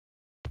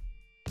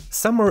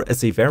Summer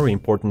is a very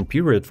important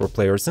period for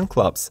players and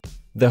clubs.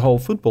 The whole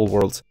football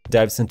world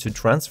dives into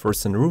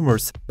transfers and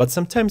rumors, but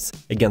sometimes,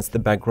 against the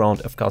background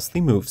of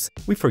costly moves,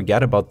 we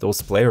forget about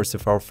those players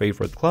of our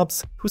favorite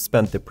clubs who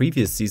spent the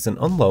previous season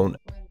on loan.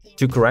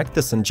 To correct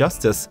this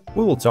injustice,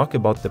 we will talk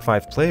about the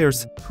 5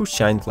 players who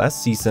shined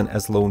last season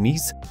as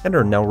loanees and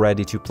are now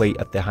ready to play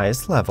at the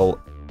highest level.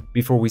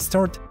 Before we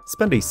start,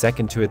 spend a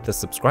second to hit the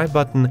subscribe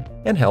button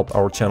and help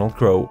our channel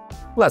grow.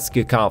 Let's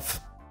kick off!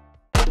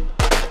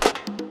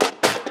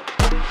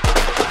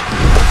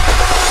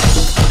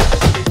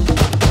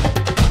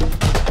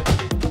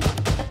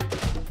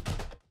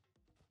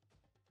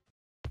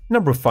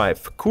 Number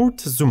 5. Kurt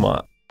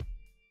Zouma.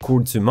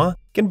 Kurt Zouma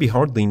can be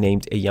hardly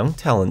named a young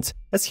talent,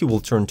 as he will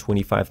turn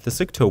 25 this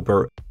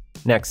October.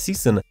 Next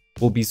season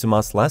will be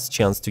Zouma's last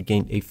chance to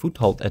gain a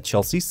foothold at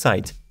Chelsea's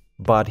side,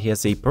 but he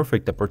has a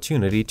perfect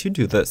opportunity to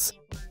do this.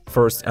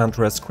 First,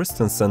 Andreas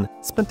Christensen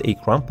spent a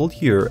crumpled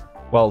year,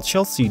 while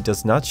Chelsea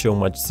does not show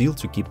much zeal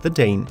to keep the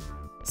Dane.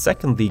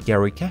 Secondly,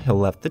 Gary Cahill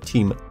left the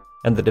team,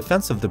 and the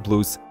defense of the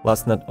Blues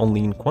lost not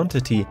only in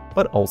quantity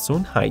but also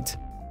in height.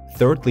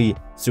 Thirdly,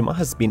 Zouma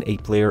has been a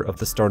player of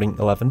the starting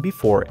 11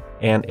 before,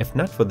 and if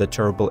not for the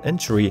terrible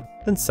injury,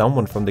 then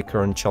someone from the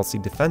current Chelsea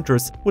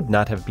defenders would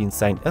not have been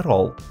signed at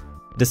all.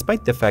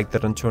 Despite the fact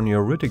that Antonio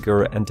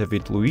Rudiger and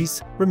David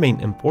Luiz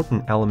remain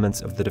important elements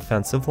of the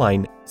defensive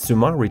line,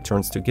 Zouma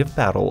returns to give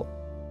battle.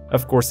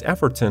 Of course,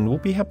 Everton will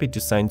be happy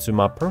to sign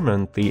Zouma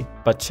permanently,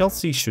 but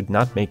Chelsea should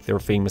not make their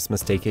famous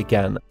mistake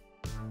again.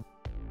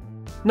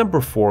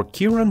 Number 4.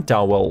 Kieran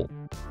Dowell.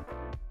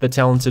 The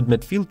talented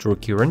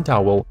midfielder Kieran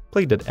Dowell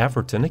played at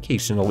Everton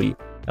occasionally,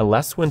 and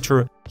last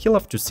winter he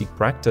left to seek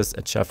practice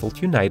at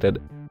Sheffield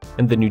United.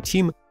 In the new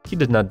team, he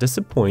did not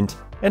disappoint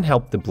and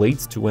helped the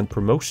Blades to win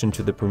promotion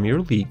to the Premier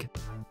League.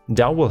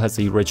 Dowell has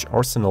a rich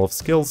arsenal of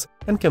skills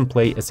and can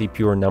play as a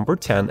pure number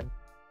 10.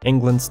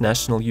 England's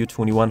national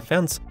U21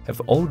 fans have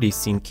already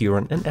seen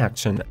Kieran in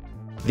action.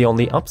 The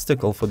only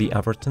obstacle for the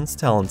Everton's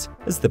talent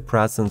is the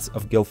presence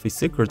of Gylfi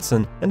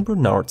Sigurdsson and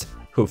Bernard,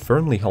 who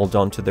firmly hold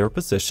on to their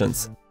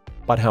positions.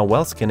 But how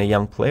else can a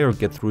young player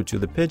get through to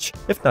the pitch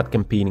if not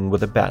competing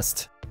with the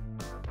best?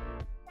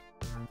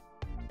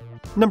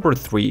 Number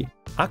 3.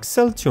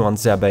 Axel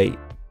Tuanzebe.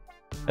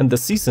 In the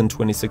season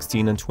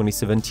 2016 and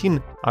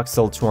 2017,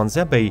 Axel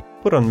Tuanzebe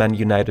put on Man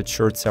United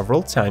shirt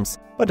several times,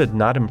 but did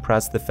not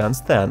impress the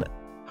fans then.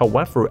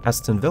 However,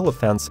 Aston Villa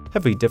fans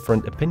have a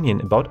different opinion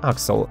about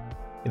Axel.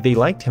 They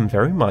liked him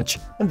very much,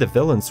 and the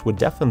villains would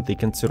definitely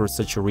consider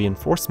such a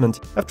reinforcement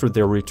after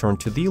their return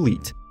to the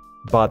elite.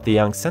 But the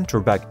young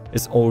centre-back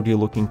is already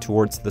looking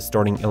towards the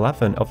starting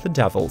 11 of the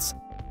Devils.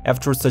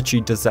 After such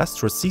a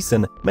disastrous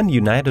season, Man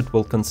United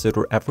will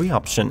consider every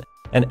option,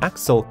 and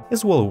Axel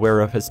is well aware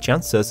of his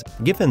chances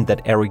given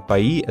that Eric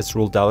Bailly is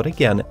ruled out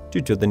again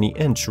due to the knee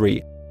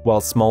injury,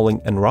 while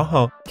Smalling and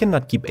Raha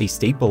cannot keep a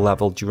stable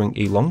level during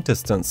a long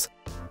distance.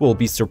 We'll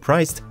be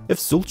surprised if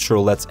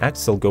Solskjaer lets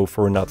Axel go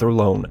for another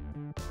loan.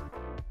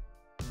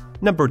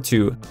 Number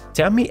 2.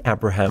 Tammy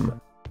Abraham.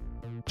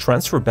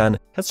 Transfer ban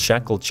has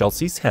shackled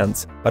Chelsea's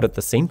hands, but at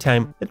the same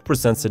time it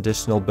presents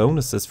additional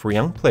bonuses for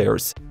young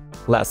players.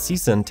 Last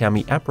season,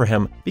 Tammy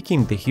Abraham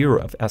became the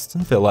hero of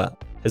Aston Villa.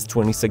 His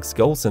 26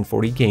 goals in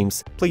 40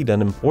 games played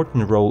an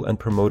important role in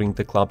promoting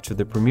the club to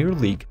the Premier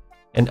League.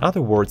 In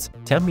other words,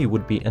 Tammy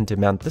would be in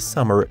demand this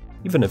summer,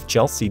 even if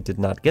Chelsea did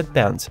not get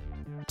banned.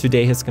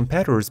 Today his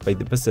competitors by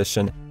the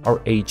position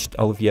are aged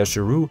Olivier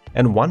Giroud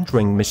and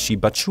wandering Michy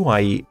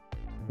Batshuayi.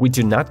 We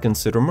do not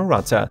consider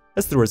Morata,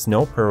 as there is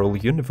no parallel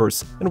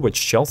universe in which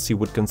Chelsea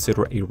would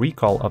consider a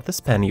recall of the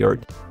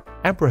Spaniard.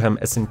 Abraham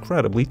is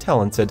incredibly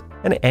talented,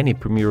 and any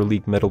Premier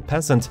League middle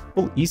peasant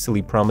will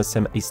easily promise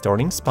him a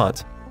starting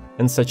spot.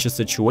 In such a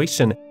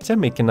situation,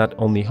 Tammy can not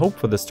only hope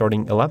for the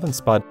starting 11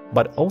 spot,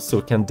 but also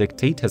can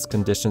dictate his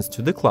conditions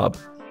to the club.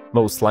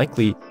 Most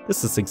likely,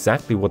 this is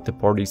exactly what the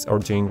parties are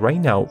doing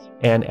right now,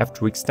 and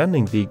after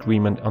extending the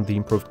agreement on the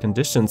improved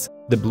conditions,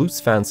 the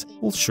Blues fans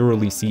will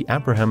surely see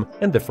Abraham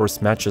in the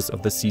first matches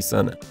of the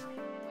season.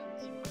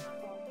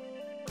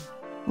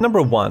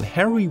 Number 1.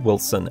 Harry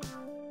Wilson.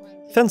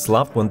 Fans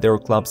love when their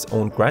club's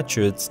own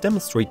graduates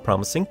demonstrate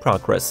promising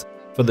progress.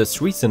 For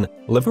this reason,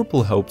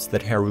 Liverpool hopes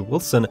that Harry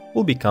Wilson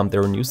will become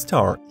their new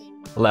star.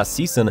 Last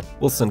season,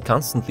 Wilson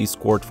constantly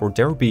scored for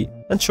Derby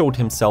and showed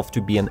himself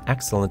to be an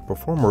excellent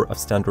performer of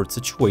standard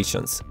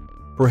situations.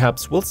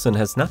 Perhaps Wilson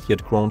has not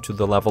yet grown to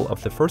the level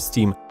of the first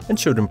team and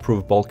should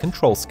improve ball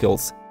control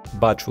skills,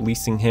 but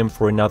releasing him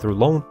for another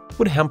loan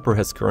would hamper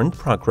his current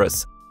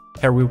progress.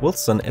 Harry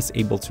Wilson is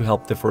able to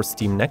help the first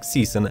team next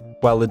season,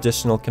 while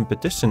additional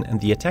competition in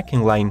the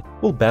attacking line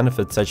will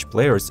benefit such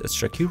players as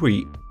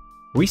Shaqiri.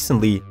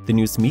 Recently, the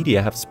news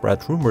media have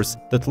spread rumors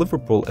that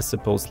Liverpool is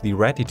supposedly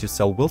ready to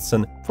sell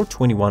Wilson for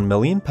 £21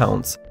 million.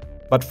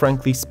 But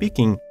frankly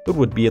speaking, it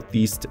would be at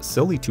least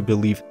silly to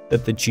believe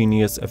that the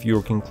genius of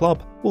Jurgen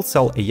Klopp will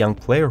sell a young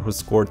player who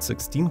scored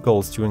 16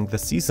 goals during the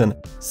season,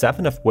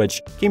 7 of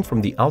which came from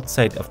the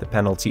outside of the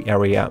penalty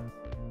area.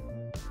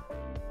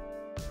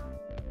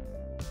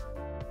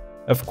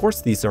 Of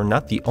course, these are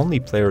not the only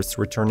players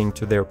returning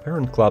to their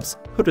parent clubs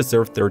who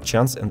deserved their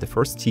chance in the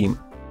first team.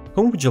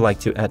 Whom would you like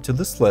to add to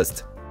this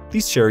list?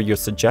 Please share your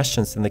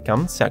suggestions in the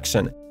comment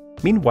section.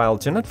 Meanwhile,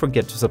 do not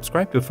forget to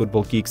subscribe to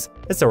Football Geeks,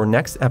 as our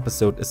next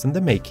episode is in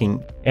the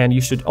making. And you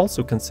should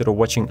also consider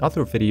watching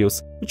other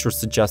videos which are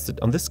suggested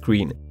on the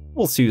screen.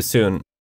 We'll see you soon.